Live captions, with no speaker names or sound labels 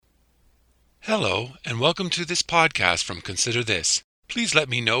Hello, and welcome to this podcast from Consider This. Please let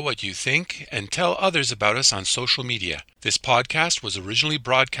me know what you think and tell others about us on social media. This podcast was originally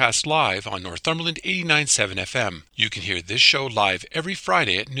broadcast live on Northumberland 89.7 FM. You can hear this show live every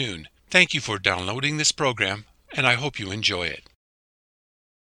Friday at noon. Thank you for downloading this program, and I hope you enjoy it.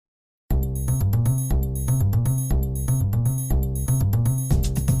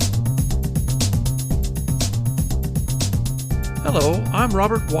 Hello, I'm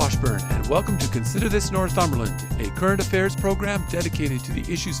Robert Washburn, and welcome to Consider This Northumberland, a current affairs program dedicated to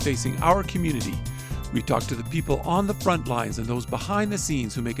the issues facing our community. We talk to the people on the front lines and those behind the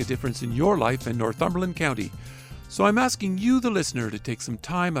scenes who make a difference in your life in Northumberland County. So I'm asking you, the listener, to take some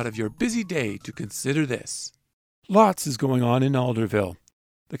time out of your busy day to consider this. Lots is going on in Alderville.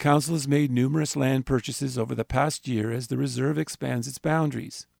 The council has made numerous land purchases over the past year as the reserve expands its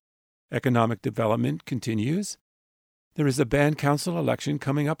boundaries. Economic development continues. There is a band council election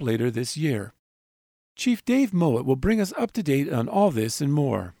coming up later this year. Chief Dave Mowat will bring us up to date on all this and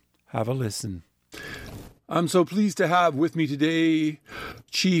more. Have a listen. I'm so pleased to have with me today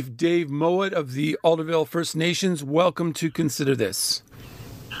Chief Dave Mowat of the Alderville First Nations. Welcome to Consider This.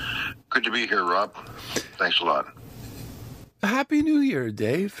 Good to be here, Rob. Thanks a lot. Happy New Year,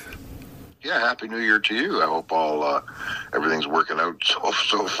 Dave. Yeah, Happy New Year to you. I hope everything's working out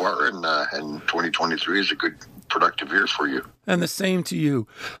so far, and 2023 is a good, productive year for you. And the same to you.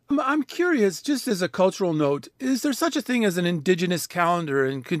 I'm curious, just as a cultural note, is there such a thing as an Indigenous calendar,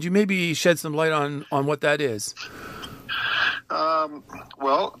 and could you maybe shed some light on what that is?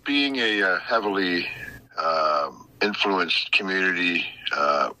 Well, being a heavily influenced community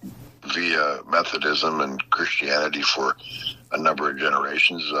via Methodism and Christianity for a number of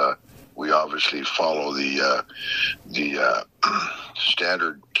generations, we obviously follow the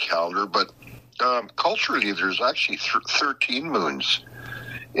standard calendar, but culturally, there's actually 13 moons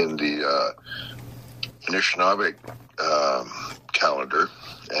in the Anishinaabe calendar,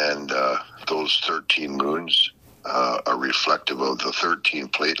 and those 13 moons are reflective of the 13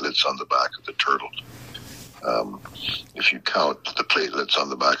 platelets on the back of the turtle. If you count the platelets on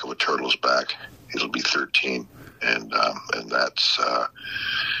the back of a turtle's back, it'll be 13, and that's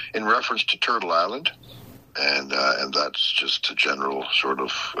in reference to Turtle Island, and that's just a general sort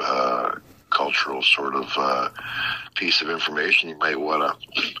of cultural sort of piece of information you might want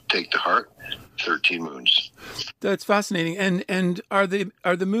to take to heart. 13 moons. That's fascinating. And are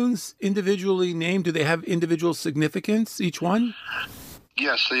the moons individually named? Do they have individual significance, each one?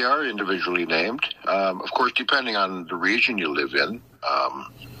 Yes, they are individually named. Of course, depending on the region you live in,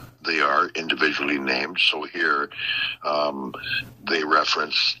 they are individually named. So here, they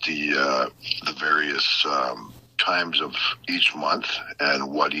reference the various times of each month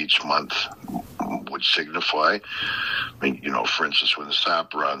and what each month would signify. I mean, for instance, when the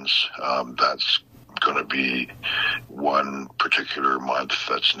sap runs, that's going to be one particular month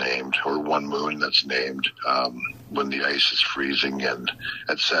that's named, or one moon that's named, when the ice is freezing, and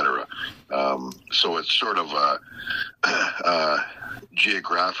etc. So it's sort of a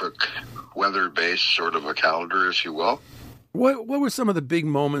geographic, weather-based sort of a calendar, if you will. What were some of the big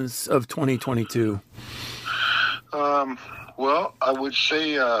moments of 2022? Well, I would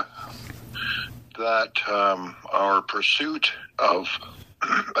say that our pursuit of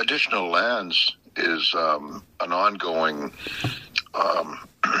additional lands is an ongoing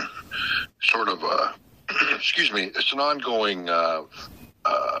sort of a, it's an ongoing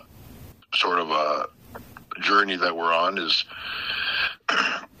sort of a journey that we're on, is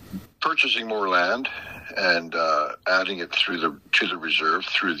purchasing more land and adding it to the reserve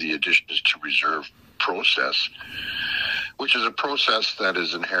through the additions to reserve process, which is a process that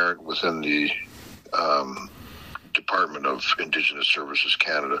is inherent within the Department of Indigenous Services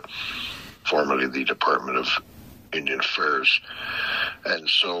Canada, formerly the Department of Indian Affairs. And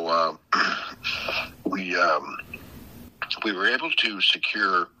so we were able to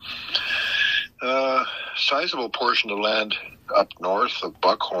secure a sizable portion of land up north of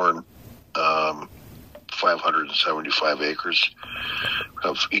Buckhorn, 575 acres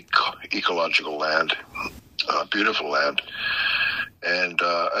of ecological land, beautiful land, and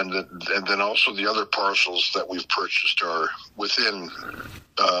then also the other parcels that we've purchased are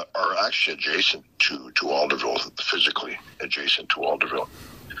actually adjacent to Alderville, physically adjacent to Alderville.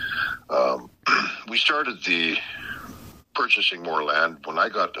 We started the purchasing more land when I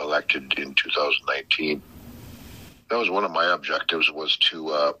got elected in 2019. That was one of my objectives, was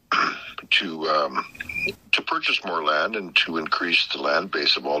to purchase more land and to increase the land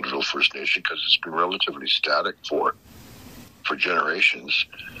base of Alderville First Nation, because it's been relatively static for generations.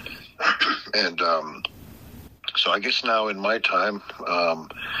 And So I guess now in my time,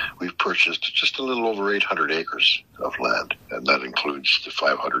 we've purchased just a little over 800 acres of land, and that includes the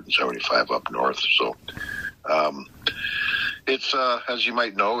 575 up north. So it's, as you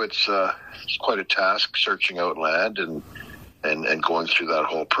might know, it's quite a task searching out land and going through that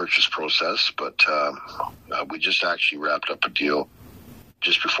whole purchase process. But we just actually wrapped up a deal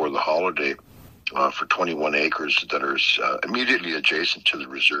just before the holiday for 21 acres that are immediately adjacent to the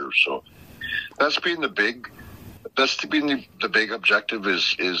reserve. So that's been the big objective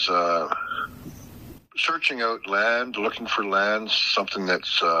is searching out land, looking for lands, something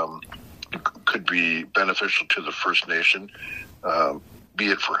that's could be beneficial to the First Nation, be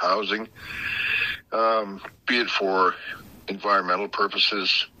it for housing, be it for environmental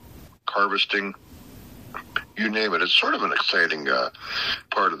purposes, harvesting, you name it. It's sort of an exciting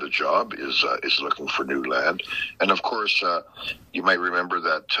part of the job is looking for new land. And of course, you might remember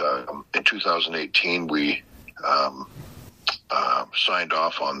that in 2018 we signed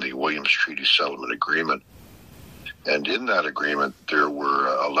off on the Williams Treaty Settlement Agreement. And in that agreement, there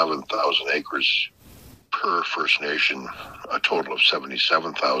were 11,000 acres per First Nation, a total of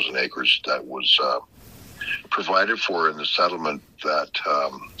 77,000 acres that was provided for in the settlement that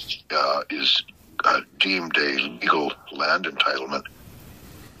is deemed a legal land entitlement.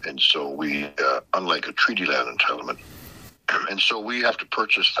 And so we, unlike a treaty land entitlement, and so we have to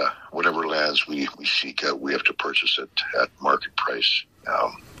purchase whatever lands we seek out, we have to purchase it at market price.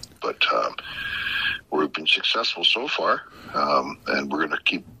 But we've been successful so far, and we're going to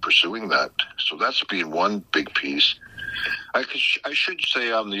keep pursuing that. So that's been one big piece. I should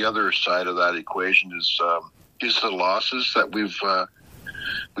say on the other side of that equation is the losses that we've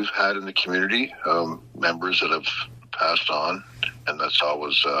had in the community, members that have passed on, and that's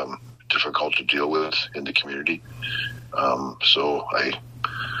always difficult to deal with in the community. So I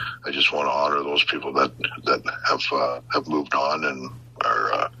just want to honor those people that have moved on and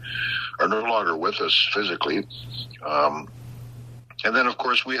are no longer with us physically. And then, of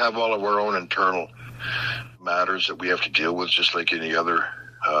course, we have all of our own internal matters that we have to deal with, just like any other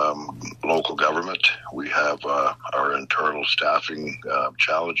local government. We have our internal staffing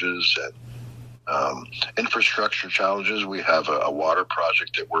challenges and infrastructure challenges. We have a water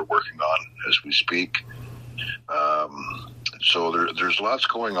project that we're working on as we speak. So there's lots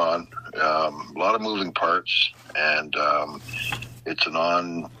going on, a lot of moving parts, and it's an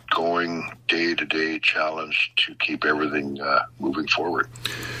ongoing day-to-day challenge to keep everything moving forward.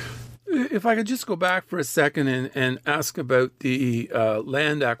 If I could just go back for a second and ask about the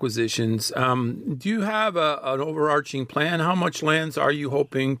land acquisitions, do you have an overarching plan? How much lands are you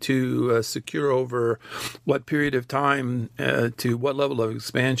hoping to secure over what period of time to what level of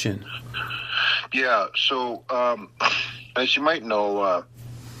expansion? Yeah, so as you might know,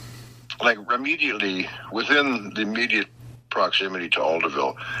 like immediately within the immediate proximity to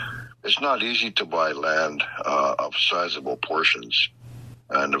Alderville, it's not easy to buy land of sizable portions.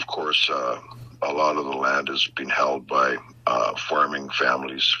 And of course, a lot of the land has been held by farming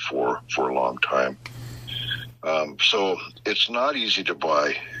families for a long time. So it's not easy to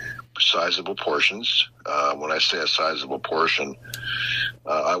buy sizable portions. When I say a sizable portion,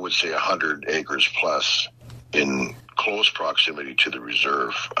 I would say 100 acres plus in close proximity to the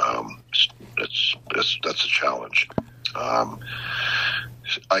reserve. That's a challenge.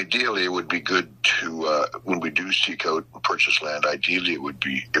 Ideally, it would be good to when we do seek out and purchase land. Ideally, it would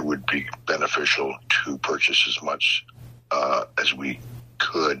be beneficial to purchase as much as we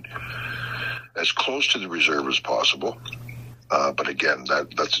could, as close to the reserve as possible. But again,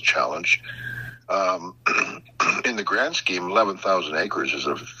 that's a challenge. In the grand scheme, 11,000 acres is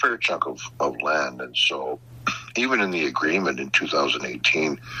a fair chunk of land, and so even in the agreement in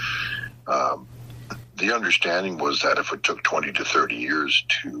 2018. The understanding was that if it took 20 to 30 years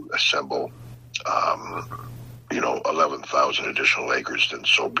to assemble, 11,000 additional acres, then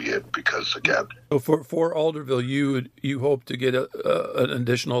so be it. Because again, so for Alderville, you hope to get an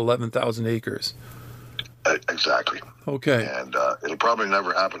additional 11,000 acres. Exactly. Okay. And it'll probably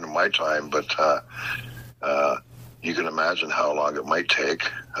never happen in my time, but you can imagine how long it might take.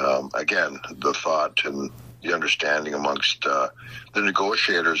 Again, the thought and the understanding amongst the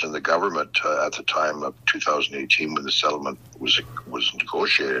negotiators and the government at the time of 2018 when the settlement was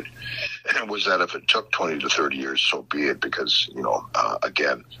negotiated was that if it took 20 to 30 years, so be it, because,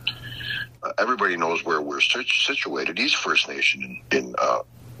 again, everybody knows where we're situated. East First Nation in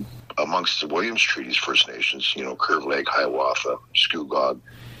amongst the Williams Treaty's First Nations, Curve Lake, Hiawatha, Scugog,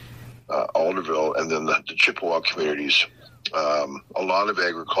 Alderville, and then the Chippewa communities, a lot of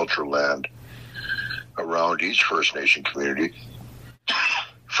agricultural land around each First Nation community.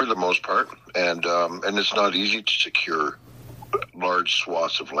 for the most part, and it's not easy to secure large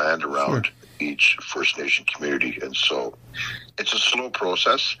swaths of land around each First Nation community, and so it's a slow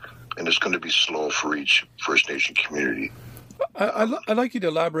process, and it's going to be slow for each First Nation community. I'd like you to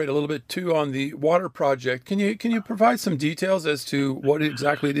elaborate a little bit too on the water project. Can you provide some details as to what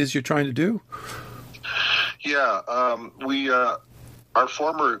exactly it is you're trying to do? Yeah, our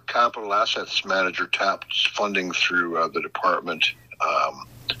former capital assets manager tapped funding through the department,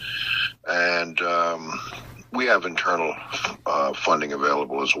 and we have internal funding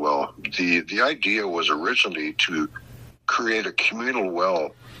available as well. The idea was originally to create a communal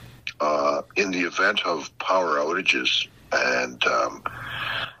well in the event of power outages, and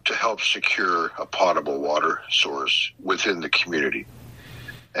to help secure a potable water source within the community.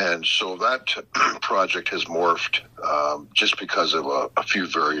 And so that project has morphed just because of a few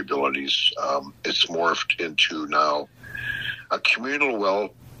variabilities. It's morphed into now a communal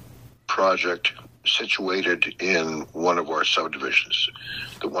well project situated in one of our subdivisions,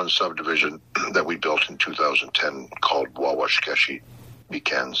 the one subdivision that we built in 2010 called Wawashkeshi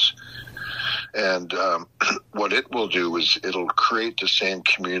Mikens. And what it will do is it'll create the same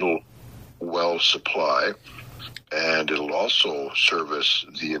communal well supply, and it'll also service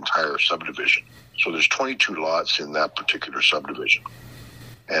the entire subdivision. So there's 22 lots in that particular subdivision.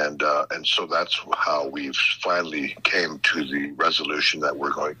 And so that's how we've finally came to the resolution that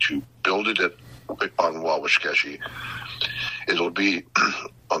we're going to build it on Wawashkeshi. It'll be,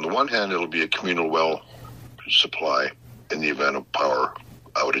 on the one hand, it'll be a communal well supply in the event of power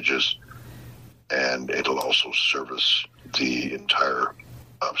outages, and it'll also service the entire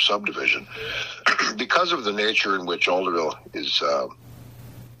subdivision. Because of the nature in which Alderville is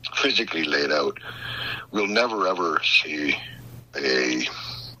physically laid out, we'll never ever see a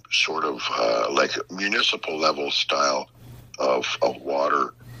sort of like municipal level style of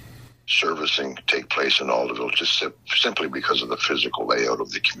water servicing take place in Alderville, just simply because of the physical layout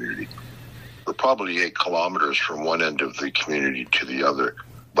of the community. We're probably 8 kilometers from one end of the community to the other,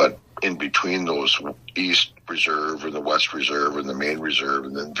 but in between those East Reserve and the West Reserve and the Main Reserve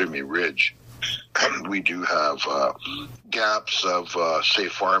and then Vimy Ridge, we do have gaps of, say,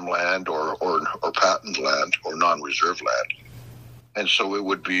 farmland or patent land or non-reserve land. And so it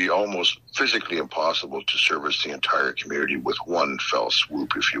would be almost physically impossible to service the entire community with one fell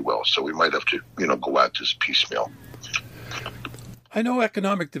swoop, if you will. So we might have to, go at this piecemeal. I know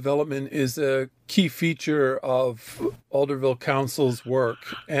economic development is a key feature of Alderville Council's work,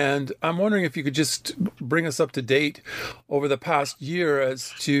 and I'm wondering if you could just bring us up to date over the past year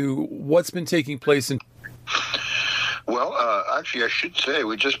as to what's been taking place. Well, actually, I should say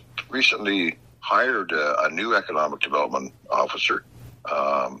we just recently hired a new economic development officer.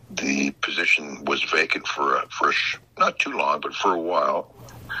 The position was vacant for not too long, but for a while.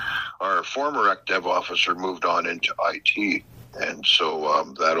 Our former ECDev officer moved on into IT. And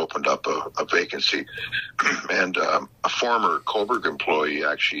so that opened up a vacancy. And a former Coburg employee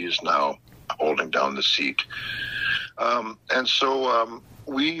actually is now holding down the seat. And so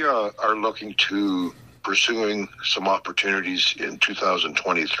we are looking to pursuing some opportunities in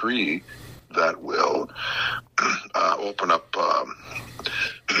 2023 that will open up,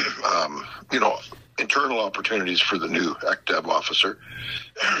 internal opportunities for the new ECDev officer.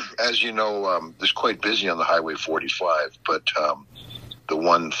 As you know, it's quite busy on the Highway 45, but the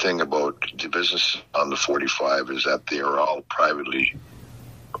one thing about the business on the 45 is that they are all privately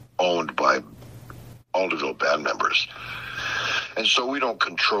owned by Alderville band members. And so we don't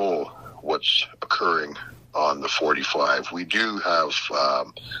control what's occurring on the 45. We do have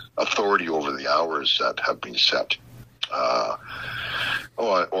authority over the hours that have been set.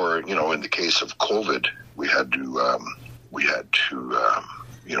 Or in the case of COVID, we had to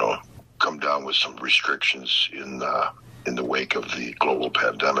come down with some restrictions in the wake of the global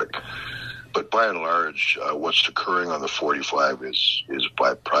pandemic. But by and large, what's occurring on the 45 is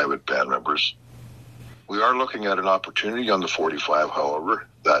by private band members. We are looking at an opportunity on the 45, however,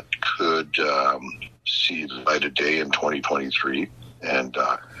 that could see the light of day in 2023. And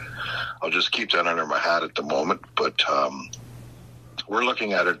I'll just keep that under my hat at the moment. But we're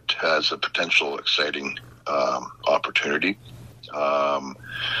looking at it as a potential exciting opportunity. And,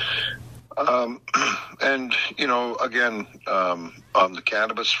 again, on the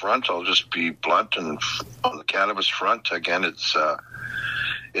cannabis front, I'll just be blunt. And on the cannabis front, again, it's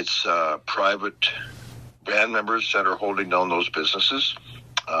private band members that are holding down those businesses.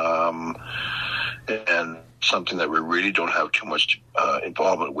 And something that we really don't have too much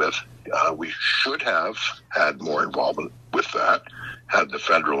involvement with. We should have had more involvement with that, had the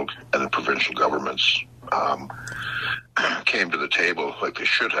federal and the provincial governments came to the table like they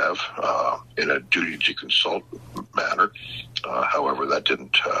should have in a duty to consult manner. However, that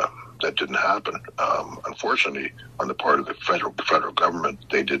didn't happen. Unfortunately, on the part of the federal government,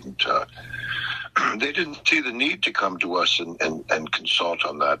 they didn't see the need to come to us and consult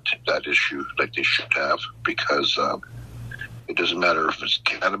on that issue like they should have, because it doesn't matter if it's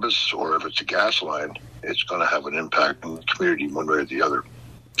cannabis or if it's a gas line, it's going to have an impact on the community one way or the other.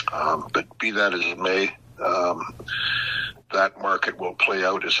 But be that as it may, that market will play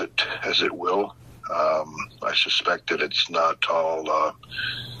out as it will. I suspect that it's not all.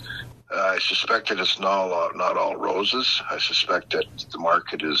 I suspect that it's not all roses. I suspect that the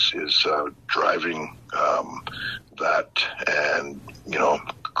market is driving that, and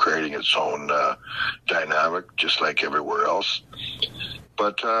creating its own dynamic, just like everywhere else.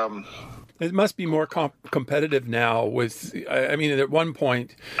 But it must be more competitive now. At one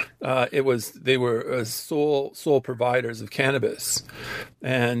point, they were sole providers of cannabis,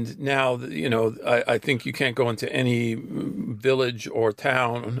 and now I think you can't go into any village or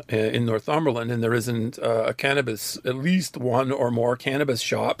town in Northumberland and there isn't at least one or more cannabis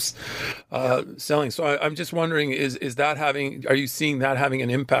shops selling. So I'm just wondering, are you seeing that having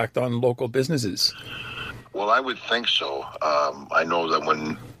an impact on local businesses? Well, I would think so. I know that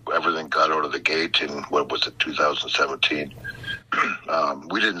when everything got out of the gate in 2017,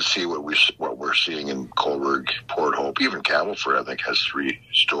 we didn't see what we're seeing in Cobourg, Port Hope, even Campbellford. I think has 3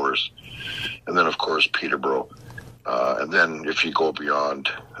 stores, and then of course Peterborough, and then if you go beyond,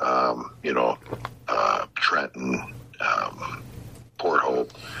 Trenton, Port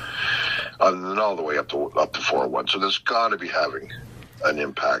Hope, and then all the way up to 401. So there's got to be having an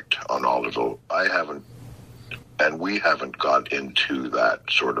impact on Alderville. We haven't got into that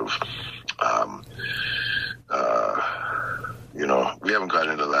sort of, we haven't got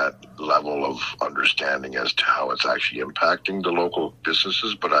into that level of understanding as to how it's actually impacting the local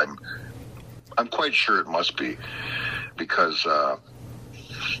businesses. But I'm quite sure it must be, because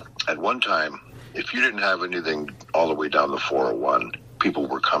at one time, if you didn't have anything all the way down the 401, people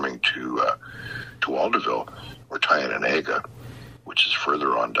were coming to Alderville or Tynanaga, which is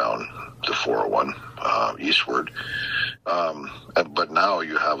further on down the 401 eastward. But now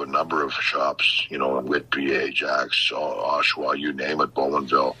you have a number of shops, in Whitby, Ajax, Oshawa, you name it,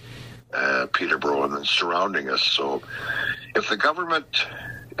 Bowmanville, Peterborough, and then surrounding us. So if the government's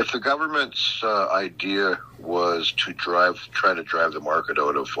idea was to try to drive the market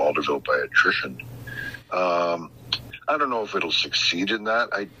out of Alderville by attrition, I don't know if it'll succeed in that.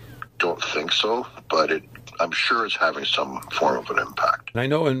 I don't think so, but I'm sure it's having some form of an impact. I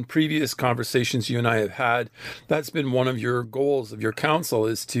know in previous conversations you and I have had, that's been one of your goals of your council,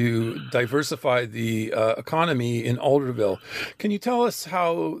 is to diversify the economy in Alderville. Can you tell us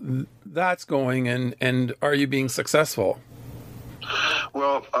how that's going, and are you being successful?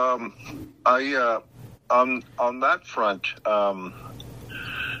 Well, on that front,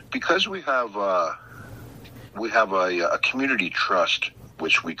 because we have a community trust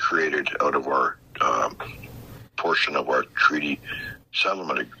which we created out of our portion of our treaty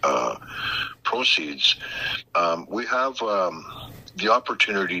settlement proceeds, we have the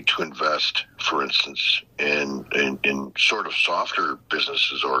opportunity to invest, for instance, in sort of softer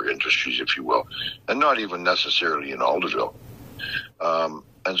businesses or industries, if you will, and not even necessarily in Alderville.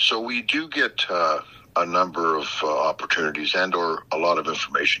 And so we do get a number of opportunities and or a lot of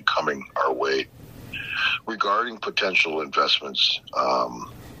information coming our way regarding potential investments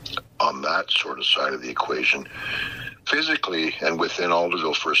on that sort of side of the equation. Physically and within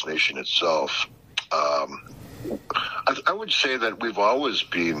Alderville First Nation itself, I would say that we've always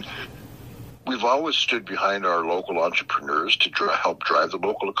stood behind our local entrepreneurs to help drive the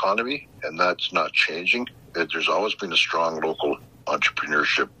local economy, and that's not changing. There's always been a strong local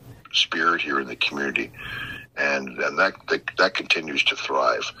entrepreneurship spirit here in the community, and that continues to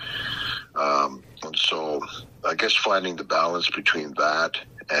thrive. And so I guess finding the balance between that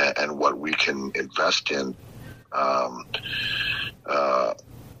and what we can invest in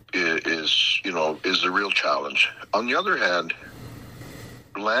is the real challenge. On the other hand,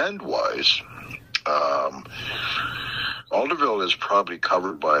 land-wise, Alderville is probably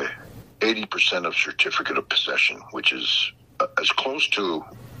covered by 80% of certificate of possession, which is as close to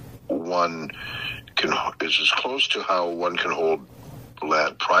how one can hold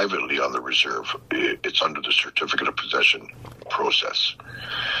land privately on the reserve. It's under the certificate of possession process,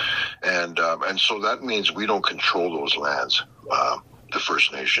 and so that means we don't control those lands, the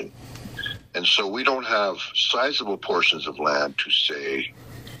First Nation, and so we don't have sizable portions of land to, say,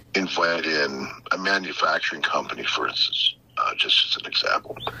 invite in a manufacturing company, for instance, just as an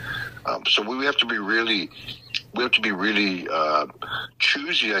example. So we have to be really we have to be really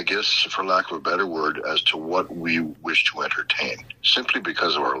choosy, I guess, for lack of a better word, as to what we wish to entertain, simply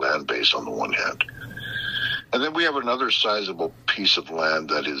because of our land base on the one hand. And then we have another sizable piece of land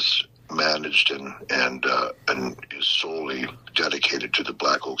that is managed and is solely dedicated to the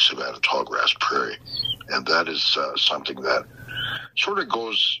Black Oak Savanna Tallgrass Prairie. And that is something that sort of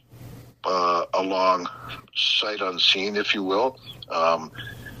goes along sight unseen, if you will.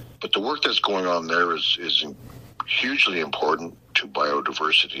 But the work that's going on there is hugely important to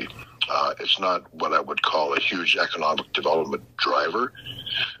biodiversity. It's not what I would call a huge economic development driver,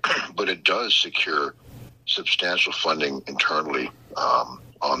 but it does secure substantial funding internally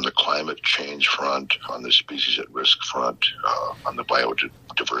on the climate change front, on the species at risk front, on the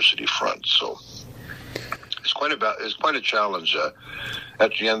biodiversity front. So it's quite a challenge.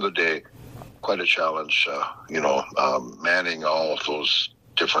 At the end of the day, quite a challenge. Manning all of those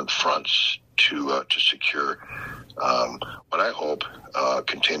different fronts to secure what I hope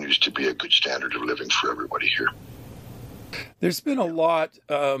continues to be a good standard of living for everybody here. There's been a lot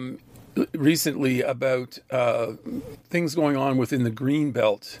recently about things going on within the green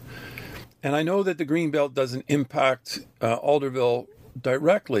belt, and I know that the green belt doesn't impact Alderville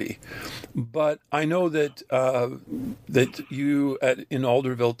directly, but I know that that you in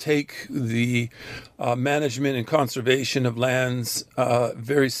Alderville take the management and conservation of lands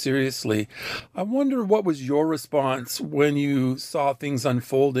very seriously. I wonder what was your response when you saw things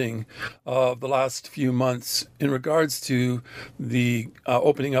unfolding the last few months in regards to the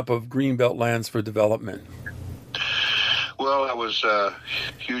opening up of greenbelt lands for development? Well, I was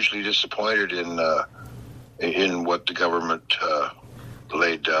hugely disappointed in what the government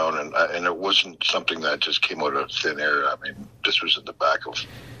laid down, and it wasn't something that just came out of thin air. I mean, this was in the back of,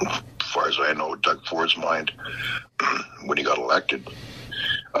 as far as I know, Doug Ford's mind when he got elected.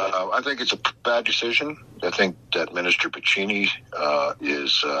 I think it's a bad decision. I think that Minister Piccini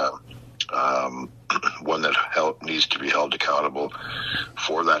is one that needs to be held accountable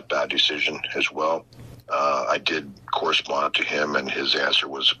for that bad decision as well. I did correspond to him, and his answer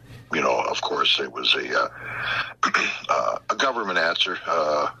was, of course, it was a government answer,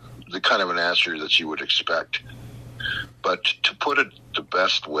 the kind of an answer that you would expect. But to put it the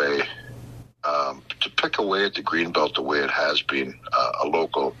best way, to pick away at the Greenbelt the way it has been, a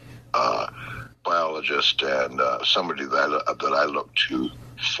local biologist and somebody that I look to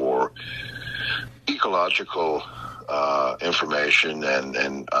for ecological information,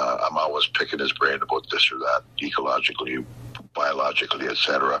 and I'm always picking his brain about this or that, ecologically, biologically,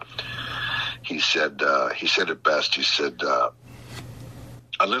 etc. He said it best. He said,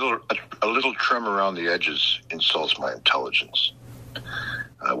 a little trim around the edges insults my intelligence,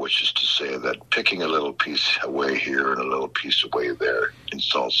 which is to say that picking a little piece away here and a little piece away there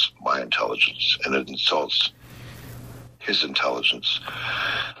insults my intelligence, and it insults his intelligence.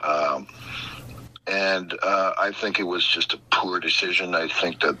 And I think it was just a poor decision. I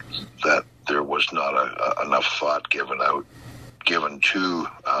think that there was not enough thought given to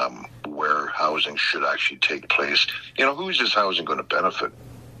where housing should actually take place. Who is this housing going to benefit?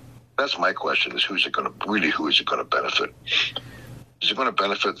 That's my question: is who is it going to benefit? Is it going to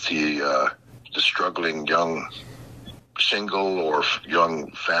benefit the struggling young single or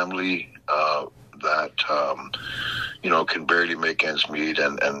young family that can barely make ends meet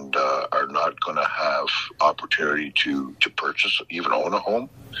and are not going to have opportunity to purchase, even own a home?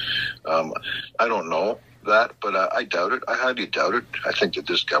 I don't know that, but I doubt it. I highly doubt it. I think that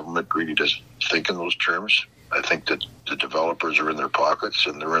this government really doesn't think in those terms. I think that the developers are in their pockets,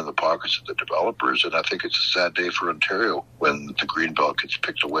 and they're in the pockets of the developers, and I think it's a sad day for Ontario when the Greenbelt gets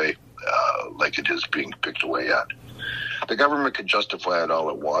picked away like it is being picked away at. The government can justify it all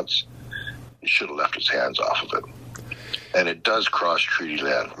it wants. It should have left its hands off of it. And it does cross treaty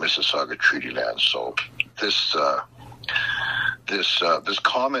land, Mississauga treaty land. So this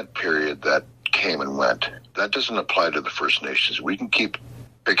comment period that came and went, that doesn't apply to the First Nations. We can keep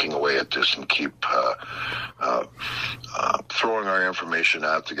picking away at this and keep throwing our information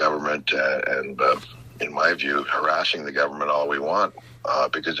at the government and in my view, harassing the government all we want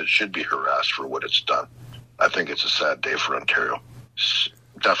because it should be harassed for what it's done. I think it's a sad day for Ontario,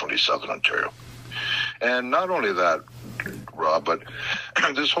 definitely Southern Ontario. And not only that, Rob, but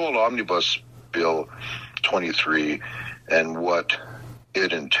this whole Omnibus Bill 23 and what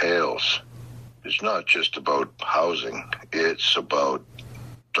it entails is not just about housing. It's about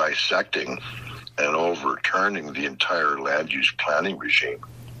dissecting and overturning the entire land use planning regime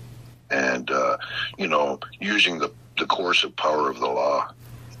and, using the coercive power of the law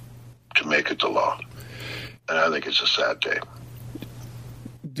to make it the law. And I think it's a sad day.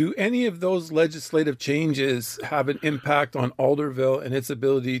 Do any of those legislative changes have an impact on Alderville and its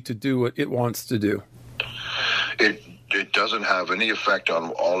ability to do what it wants to do? It doesn't have any effect on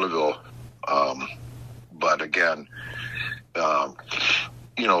Alderville, but again,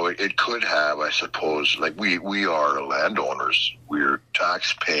 it could have, I suppose. Like we are landowners, we're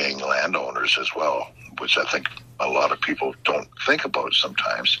tax-paying landowners as well, which I think a lot of people don't think about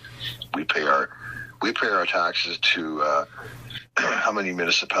sometimes. We pay our taxes to how many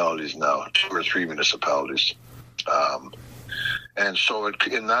municipalities now? 2 or 3 municipalities, and so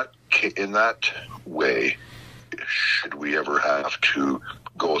in that way, should we ever have to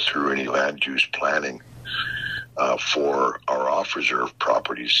go through any land use planning for our off-reserve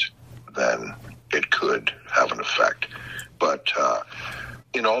properties, then it could have an effect. But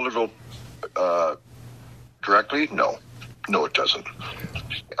in Alderville directly, no, it doesn't.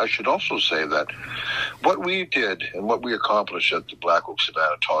 I should also say that what we did and what we accomplished at the Black Oak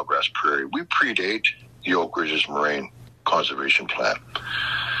Savannah Tallgrass Prairie, we predate the Oak Ridges Moraine Conservation Plan.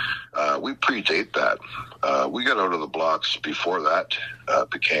 We predate that. We got out of the blocks before that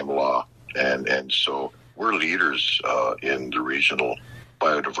became law, and so we're leaders in the regional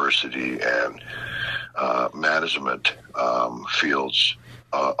biodiversity and management fields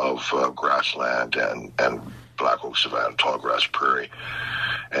of grassland and Black Oak Savannah Tallgrass Prairie.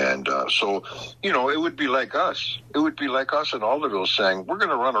 And so, it would be like us. It would be like us in Alderville saying, we're going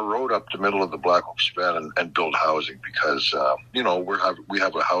to run a road up the middle of the Black Oak Savannah and build housing because, we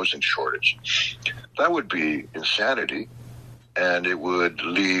have a housing shortage. That would be insanity, and it would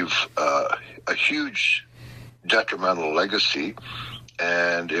leave a huge detrimental legacy,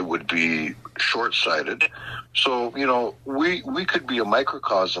 and it would be short-sighted. So, we could be a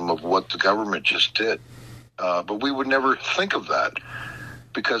microcosm of what the government just did, but we would never think of that.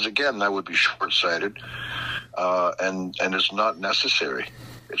 Because again, that would be short-sighted, and it's not necessary.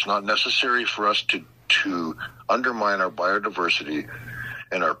 It's not necessary for us to undermine our biodiversity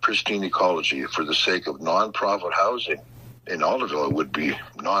and our pristine ecology for the sake of non-profit housing. In Alderville, it would be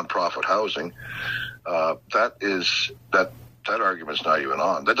non-profit housing. That argument's not even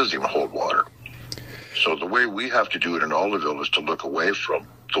on. That doesn't even hold water. So the way we have to do it in Alderville is to look away from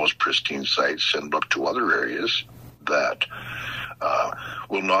those pristine sites and look to other areas that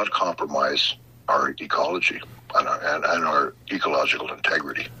will not compromise our ecology and our ecological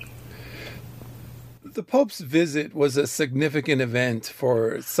integrity. The Pope's visit was a significant event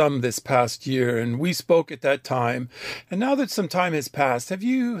for some this past year, and we spoke at that time. And now that some time has passed, have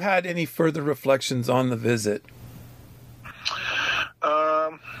you had any further reflections on the visit?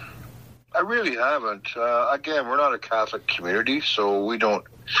 I really haven't. Again, we're not a Catholic community, so we don't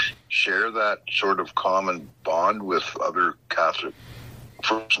share that sort of common bond with other Catholic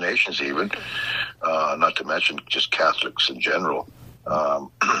First Nations even, not to mention just Catholics in general.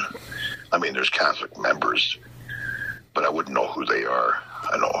 I mean, there's Catholic members, but I wouldn't know who they are.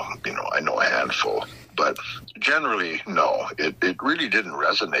 I know a handful, but generally, no, it really didn't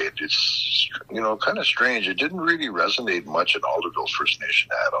resonate. It's, kind of strange. It didn't really resonate much in Alderville First Nation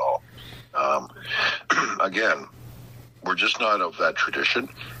at all. Again, we're just not of that tradition.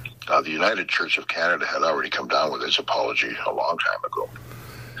 The United Church of Canada had already come down with its apology a long time ago.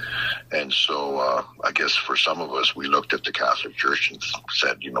 And so I guess for some of us, we looked at the Catholic Church and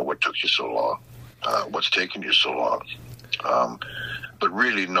said, what took you so long? What's taking you so long? But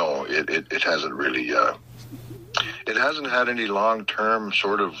really, no, it hasn't really, it hasn't had any long-term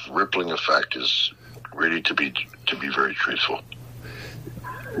sort of rippling effect, is really to be very truthful.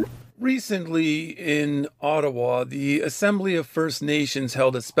 Recently in Ottawa, the Assembly of First Nations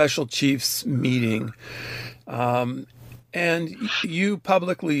held a special chiefs meeting. And you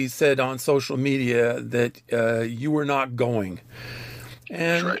publicly said on social media that you were not going.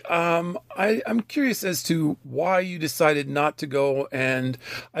 And right. I'm curious as to why you decided not to go. And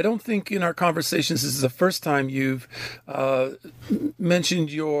I don't think in our conversations this is the first time you've mentioned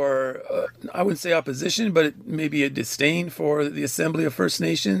your, I wouldn't say opposition, but maybe a disdain for the Assembly of First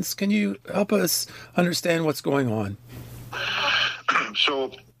Nations. Can you help us understand what's going on?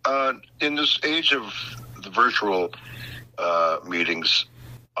 So in this age of the virtual meetings,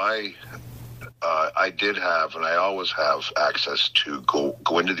 I did have, and I always have, access to go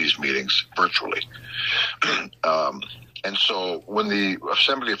into these meetings virtually. And so when the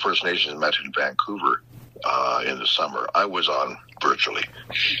Assembly of First Nations met in Vancouver in the summer, I was on virtually.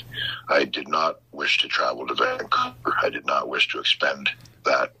 I did not wish to travel to Vancouver. I did not wish to expend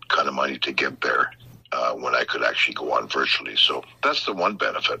that kind of money to get there when I could actually go on virtually. So that's the one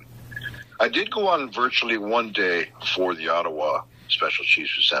benefit. I did go on virtually one day for the Ottawa Special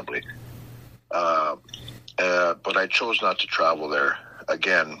Chiefs Assembly, but I chose not to travel there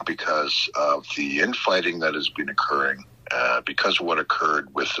again, because of the infighting that has been occurring, because of what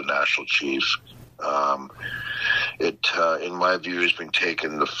occurred with the national chief, it, in my view, has been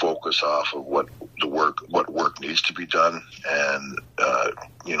taken the focus off of what work needs to be done. And,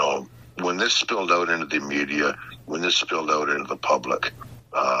 when this spilled out into the media, when this spilled out into the public,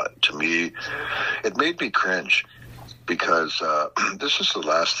 to me, it made me cringe, because this is the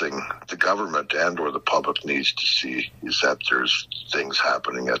last thing the government and or the public needs to see, is that there's things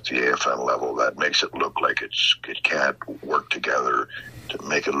happening at the AFN level that makes it look like it can't work together, to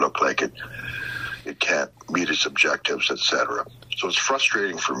make it look like it can't meet its objectives, etc. So it's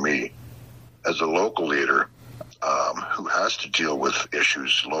frustrating for me as a local leader who has to deal with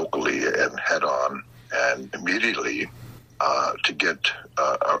issues locally and head on and immediately to get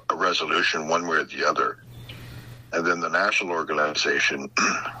a resolution one way or the other. And then the national organization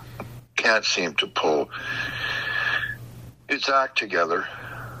can't seem to pull its act together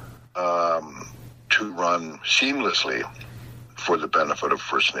to run seamlessly for the benefit of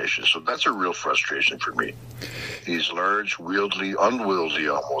First Nations. So that's a real frustration for me. These large, unwieldy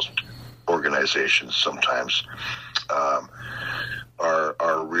almost organizations sometimes are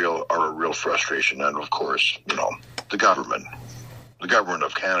a real frustration. And of course, the government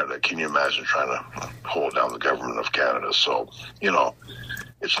of Canada. Can you imagine trying to hold down the government of Canada? So,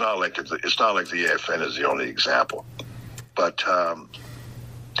 it's not like the AFN is the only example, but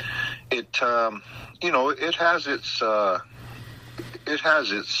it has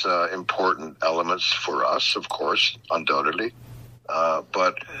its important elements for us, of course, undoubtedly,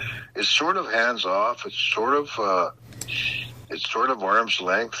 but it's sort of hands off. It's sort of arm's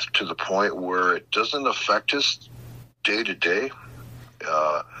length, to the point where it doesn't affect us day to day.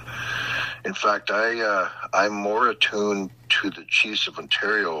 In fact, I'm more attuned to the Chiefs of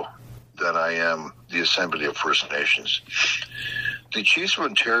Ontario than I am the Assembly of First Nations. The Chiefs of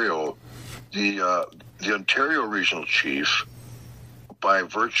Ontario, the Ontario Regional Chief, by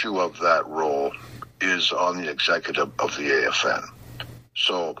virtue of that role, is on the executive of the AFN.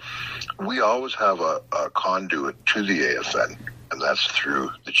 So we always have a conduit to the AFN, and that's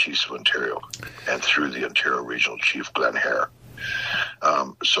through the Chiefs of Ontario and through the Ontario Regional Chief, Glenn Hare.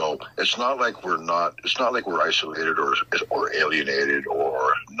 So it's not like we're isolated or alienated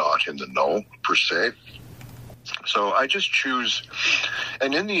or not in the know, per se. So I just choose,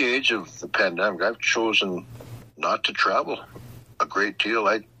 and in the age of the pandemic, I've chosen not to travel a great deal.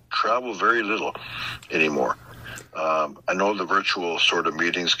 I travel very little anymore. I know the virtual sort of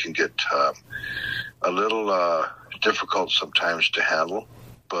meetings can get a little difficult sometimes to handle,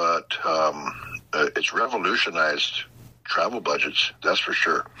 but it's revolutionized travel budgets, that's for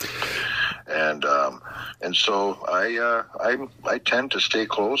sure. And so I tend to stay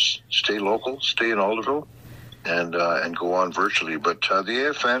close, stay local, stay in Alderville, and go on virtually. But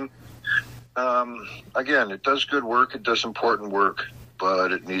the AFN, again, it does good work, it does important work,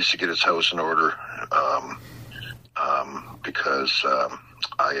 but it needs to get its house in order, because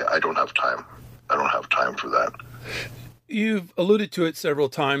I don't have time. I don't have time for that. You've alluded to it several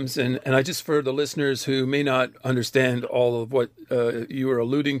times, and I just, for the listeners who may not understand all of what you were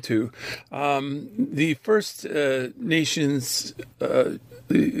alluding to, the First Nations,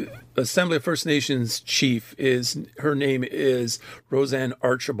 the Assembly of First Nations chief, her name is Roseanne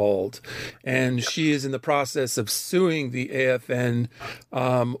Archibald, and she is in the process of suing the AFN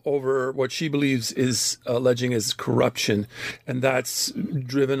over what she believes is alleging as corruption, and that's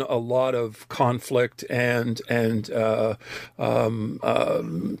driven a lot of conflict and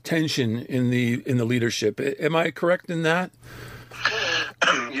tension in the leadership. Am I correct in that?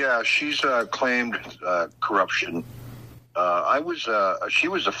 Yeah, she's claimed corruption. She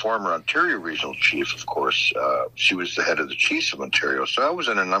was a former Ontario Regional Chief, of course. She was the head of the Chiefs of Ontario. So I was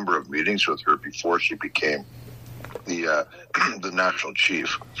in a number of meetings with her before she became the National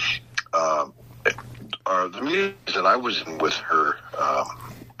Chief. The meetings that I was in with her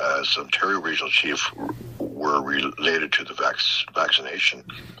as Ontario Regional Chief were related to the vaccination,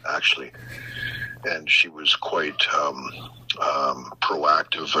 actually. And she was quite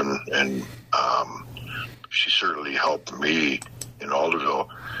proactive, and she certainly helped me in Alderville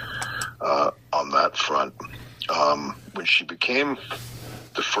on that front. When she became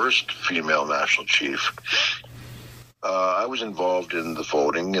the first female national chief, I was involved in the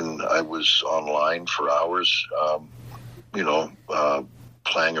voting, and I was online for hours,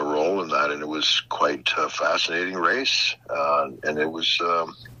 playing a role in that, and it was quite a fascinating race, and it was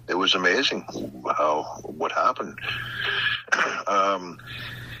amazing what happened.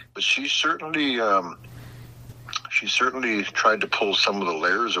 But she certainly tried to pull some of the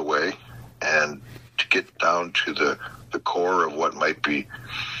layers away and to get down to the core of what might be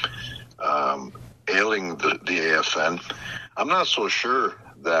ailing the AFN. I'm not so sure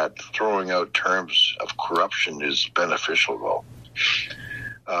that throwing out terms of corruption is beneficial, though.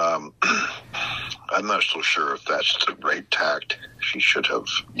 I'm not so sure if that's the right tact she should have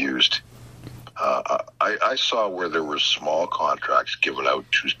used. I saw where there were small contracts given out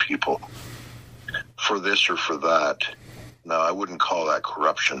to people for this or for that. Now, I wouldn't call that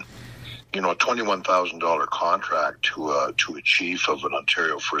corruption. A $21,000 contract to a chief of an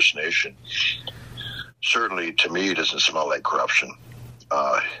Ontario First Nation, certainly to me doesn't smell like corruption.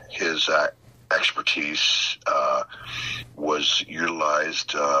 His expertise was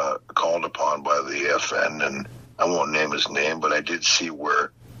utilized, called upon by the AFN, and I won't name his name, but I did see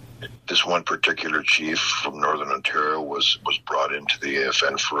where this one particular chief from Northern Ontario was brought into the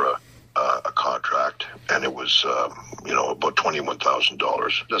AFN for a contract, and it was about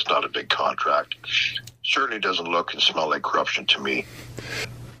 $21,000. That's not a big contract. Certainly doesn't look and smell like corruption to me.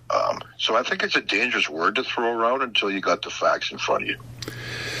 So I think it's a dangerous word to throw around until you got the facts in front of you.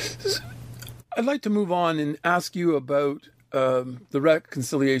 I'd like to move on and ask you about the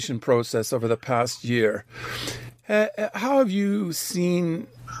reconciliation process over the past year. How have you seen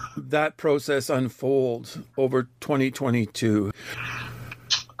that process unfold over 2022?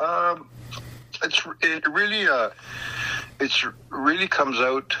 It really comes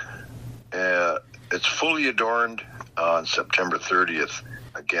out. It's fully adorned on September 30th.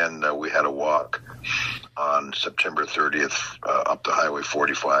 Again, we had a walk on September 30th up the Highway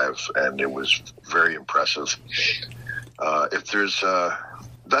 45, and it was very impressive.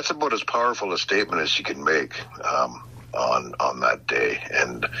 That's about as powerful a statement as you can make on that day.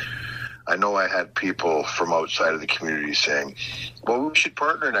 And I know I had people from outside of the community saying, well, we should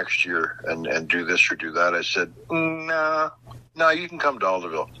partner next year and do this or do that. I said, no, you can come to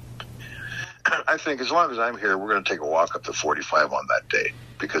Alderville. I think as long as I'm here, we're going to take a walk up to 45 on that day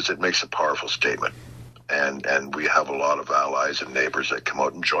because it makes a powerful statement. And we have a lot of allies and neighbors that come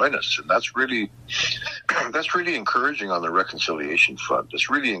out and join us. And that's really encouraging on the reconciliation front. It's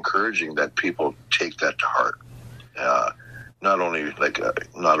really encouraging that people take that to heart. Not only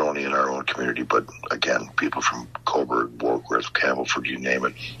in our own community, but again, people from Cobourg, Warkworth, Campbellford, you name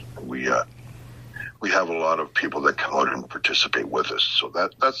it. We have a lot of people that come out and participate with us. So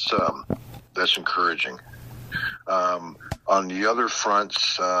that's encouraging. On the other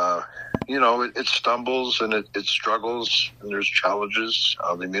fronts, it stumbles and it struggles and there's challenges.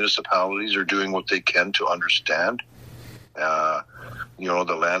 The municipalities are doing what they can to understand.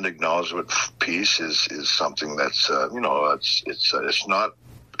 The land acknowledgement piece is something that's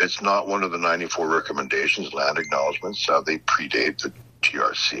it's not one of the 94 recommendations. Land acknowledgements they predate the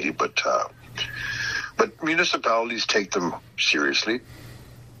TRC, but municipalities take them seriously,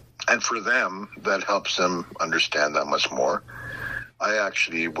 and for them that helps them understand that much more. I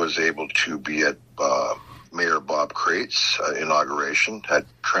actually was able to be at Mayor Bob Crate's inauguration at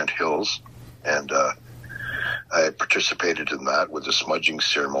Trent Hills, and I participated in that with the smudging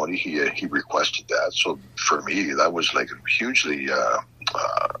ceremony. He requested that, so for me that was like a huge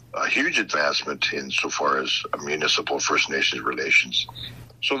advancement insofar as municipal First Nations relations.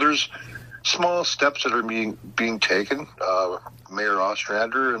 So there's small steps that are being taken. Mayor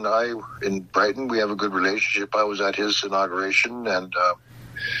Ostrander and I in Brighton, we have a good relationship. I was at his inauguration, and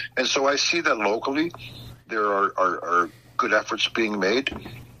so I see that locally there are good efforts being made.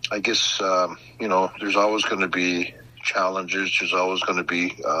 I guess there's always going to be challenges. There's always going to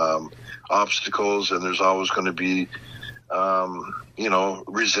be obstacles, and there's always going to be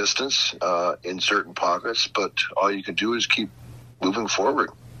resistance in certain pockets. But all you can do is keep moving forward.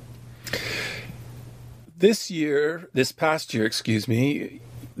 This past year,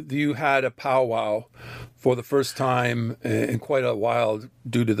 you had a powwow for the first time in quite a while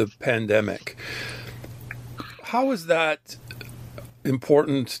due to the pandemic. How is that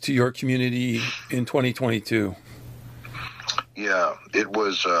important to your community in 2022? Yeah, it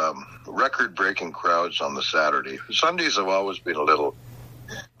was record-breaking crowds on the Saturday. Sundays have always been a little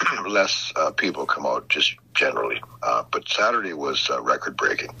less people come out, just generally. But Saturday was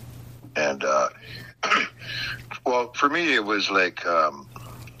record-breaking. And well, for me, it was like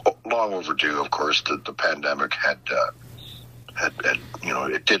long overdue. Of course, the pandemic had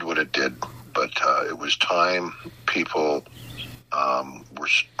it did what it did, but it was time. People were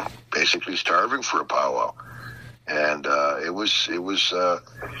basically starving for a powwow, and it was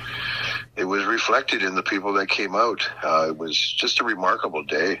reflected in the people that came out. It was just a remarkable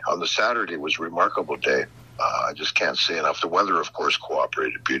day. On the Saturday, it was a remarkable day. I just can't say enough. The weather, of course,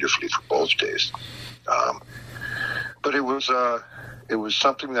 cooperated beautifully for both days. But it was it was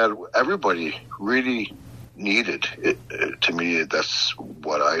something that everybody really needed. To me, that's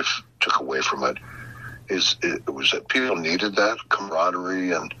what I took away from it. It was that people needed that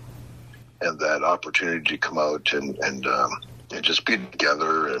camaraderie and that opportunity to come out and just be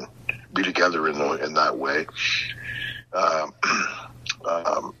together in that way.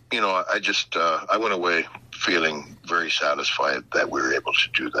 I went away feeling very satisfied that we were able to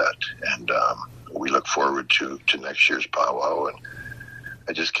do that, and we look forward to next year's powwow. And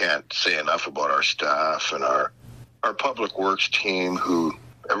I just can't say enough about our staff and our public works team, who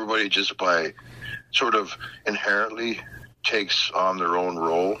everybody just by sort of inherently takes on their own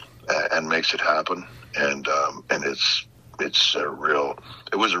role and makes it happen. And it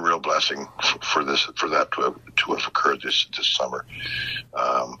was a real blessing for that to have occurred this summer.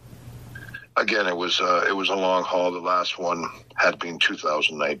 Again, it was a long haul. The last one had been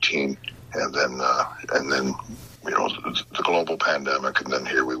 2019, and then the global pandemic, and then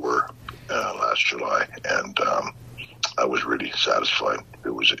here we were last July, and I was really satisfied.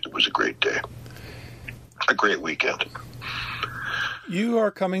 It was a great day, a great weekend. You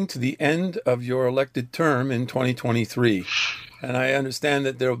are coming to the end of your elected term in 2023, and I understand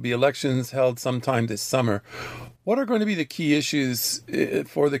that there will be elections held sometime this summer. What are going to be the key issues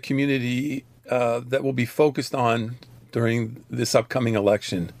for the community that will be focused on during this upcoming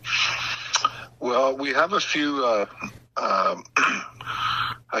election? Well, we have a few, I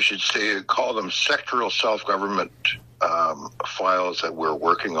should say, call them sectoral self-government files that we're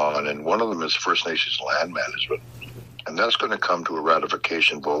working on, and one of them is First Nations land management. And that's going to come to a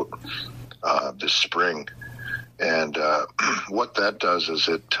ratification vote this spring. And what that does is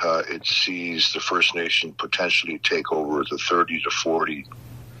it sees the First Nation potentially take over the 30 to 40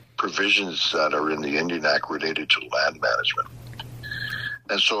 provisions that are in the Indian Act related to land management.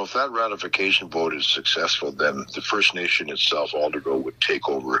 And so if that ratification vote is successful, then the First Nation itself, Aldergrove, would take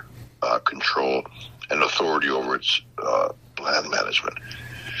over control and authority over its land management.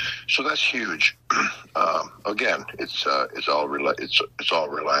 So that's huge. Again, it's all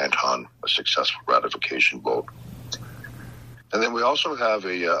reliant on a successful ratification vote. And then we also have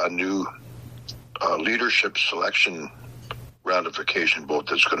a new leadership selection ratification vote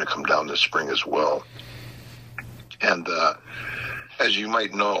that's going to come down this spring as well. And as you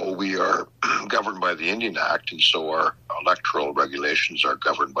might know, we are governed by the Indian Act, and so our electoral regulations are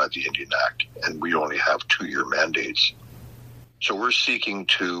governed by the Indian Act, and we only have 2-year mandates. So we're seeking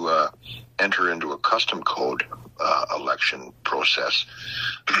to enter into a custom code election process,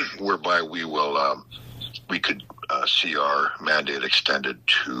 whereby we could see our mandate extended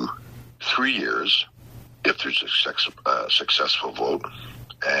to 3 years if there's a successful vote.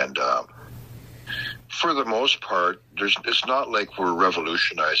 And for the most part, it's not like we're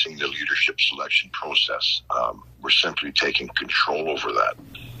revolutionizing the leadership selection process. We're simply taking control over that.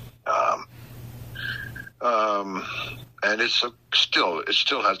 And it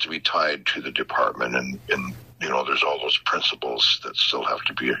still has to be tied to the department, and there's all those principles that still have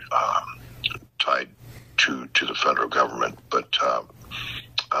to be tied to the federal government. But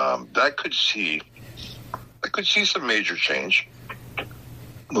that could see some major change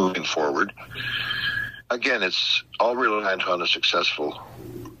moving forward. Again, it's all reliant on a successful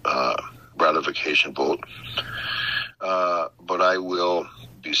ratification vote. But I will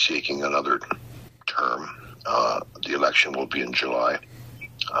be seeking another term. The election will be in July.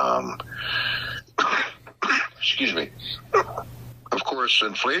 Excuse me. Of course,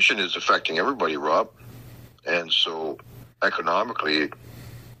 inflation is affecting everybody, Rob. And so economically,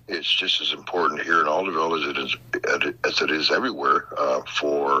 it's just as important here in Alderville as it is everywhere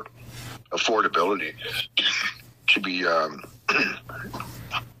for affordability to be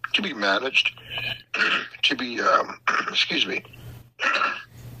managed, to be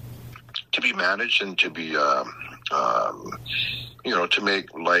managed, and to be to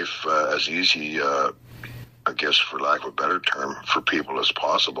make life as easy, I guess, for lack of a better term, for people as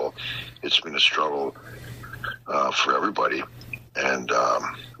possible. It's been a struggle for everybody, and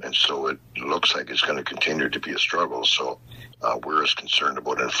so it looks like it's going to continue to be a struggle. So we're as concerned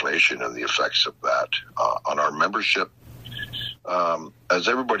about inflation and the effects of that on our membership as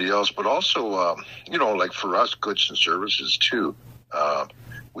everybody else, but also, like for us, goods and services too.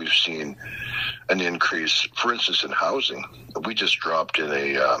 We've seen an increase, for instance, in housing. We just dropped in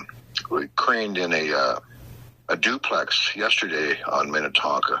we craned in a duplex yesterday on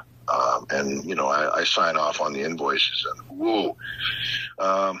Minnetonka. And I sign off on the invoices, and whoa,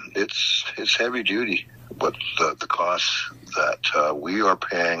 it's heavy duty. But the costs that we are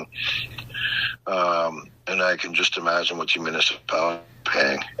paying, and I can just imagine what the municipality is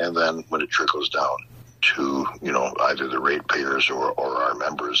paying, and then when it trickles down, to, either the ratepayers or our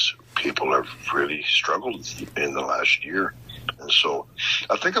members. People have really struggled in the last year. And so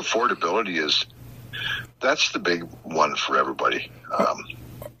I think affordability that's the big one for everybody.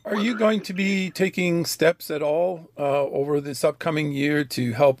 Are you going to be taking steps at all over this upcoming year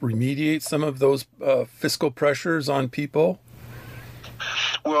to help remediate some of those fiscal pressures on people?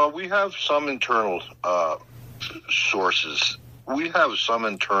 Well, we have some internal sources. We have some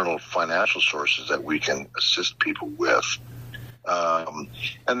internal financial sources that we can assist people with. And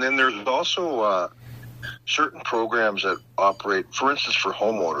then there's also certain programs that operate, for instance, for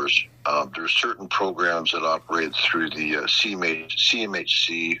homeowners. There's certain programs that operate through the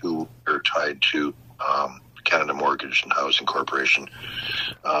CMHC, who are tied to Canada Mortgage and Housing Corporation.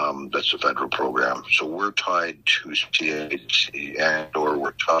 That's a federal program. So we're tied to CMHC, or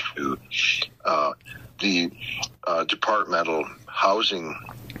we're tied to the Departmental Housing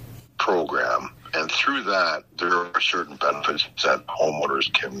Program. And through that, there are certain benefits that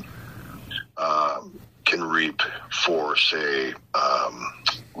homeowners can reap for, say,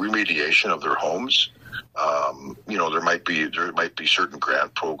 remediation of their homes. There might be certain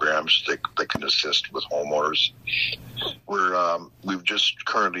grant programs that can assist with homeowners. We've just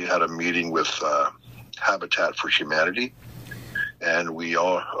currently had a meeting with Habitat for Humanity, and we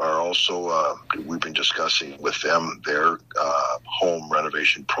are also we've been discussing with them their home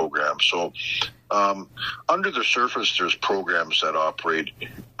renovation program. So under the surface, there's programs that operate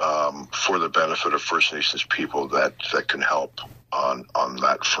for the benefit of First Nations people that can help on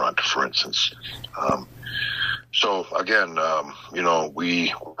that front, for instance. So again,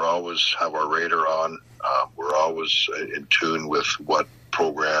 we always have our radar on. We're always in tune with what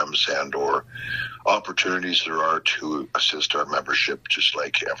programs and or opportunities there are to assist our membership, just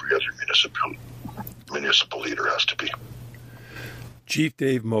like every other municipal leader has to be. Chief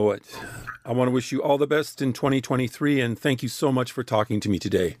Dave Mowat, I want to wish you all the best in 2023, and thank you so much for talking to me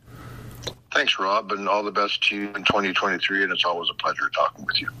today. Thanks, Rob, and all the best to you in 2023, and it's always a pleasure talking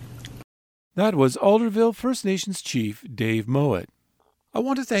with you. That was Alderville First Nations Chief Dave Mowat. I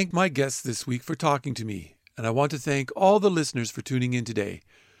want to thank my guests this week for talking to me, and I want to thank all the listeners for tuning in today.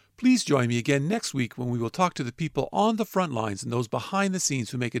 Please join me again next week when we will talk to the people on the front lines and those behind the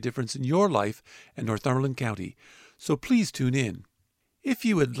scenes who make a difference in your life and Northumberland County. So please tune in. If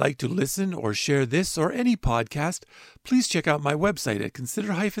you would like to listen or share this or any podcast, please check out my website at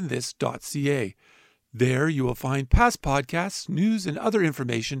consider-this.ca. There you will find past podcasts, news, and other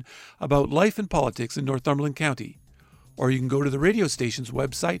information about life and politics in Northumberland County. Or you can go to the radio station's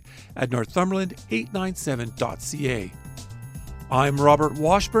website at northumberland897.ca. I'm Robert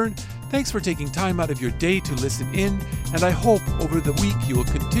Washburn. Thanks for taking time out of your day to listen in, and I hope over the week you will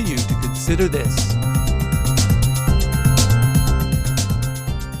continue to consider this.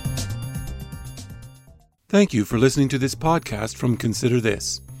 Thank you for listening to this podcast from Consider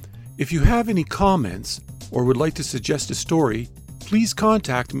This. If you have any comments or would like to suggest a story, please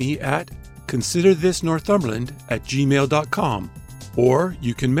contact me at considerthisnorthumberland@gmail.com, or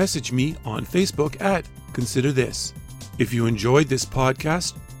you can message me on Facebook at Consider This. If you enjoyed this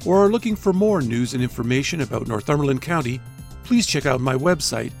podcast or are looking for more news and information about Northumberland County, please check out my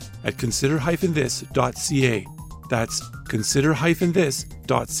website at consider-this.ca. That's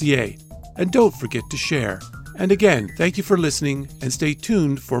consider-this.ca. And don't forget to share. And again, thank you for listening, and stay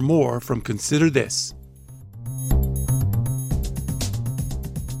tuned for more from Consider This.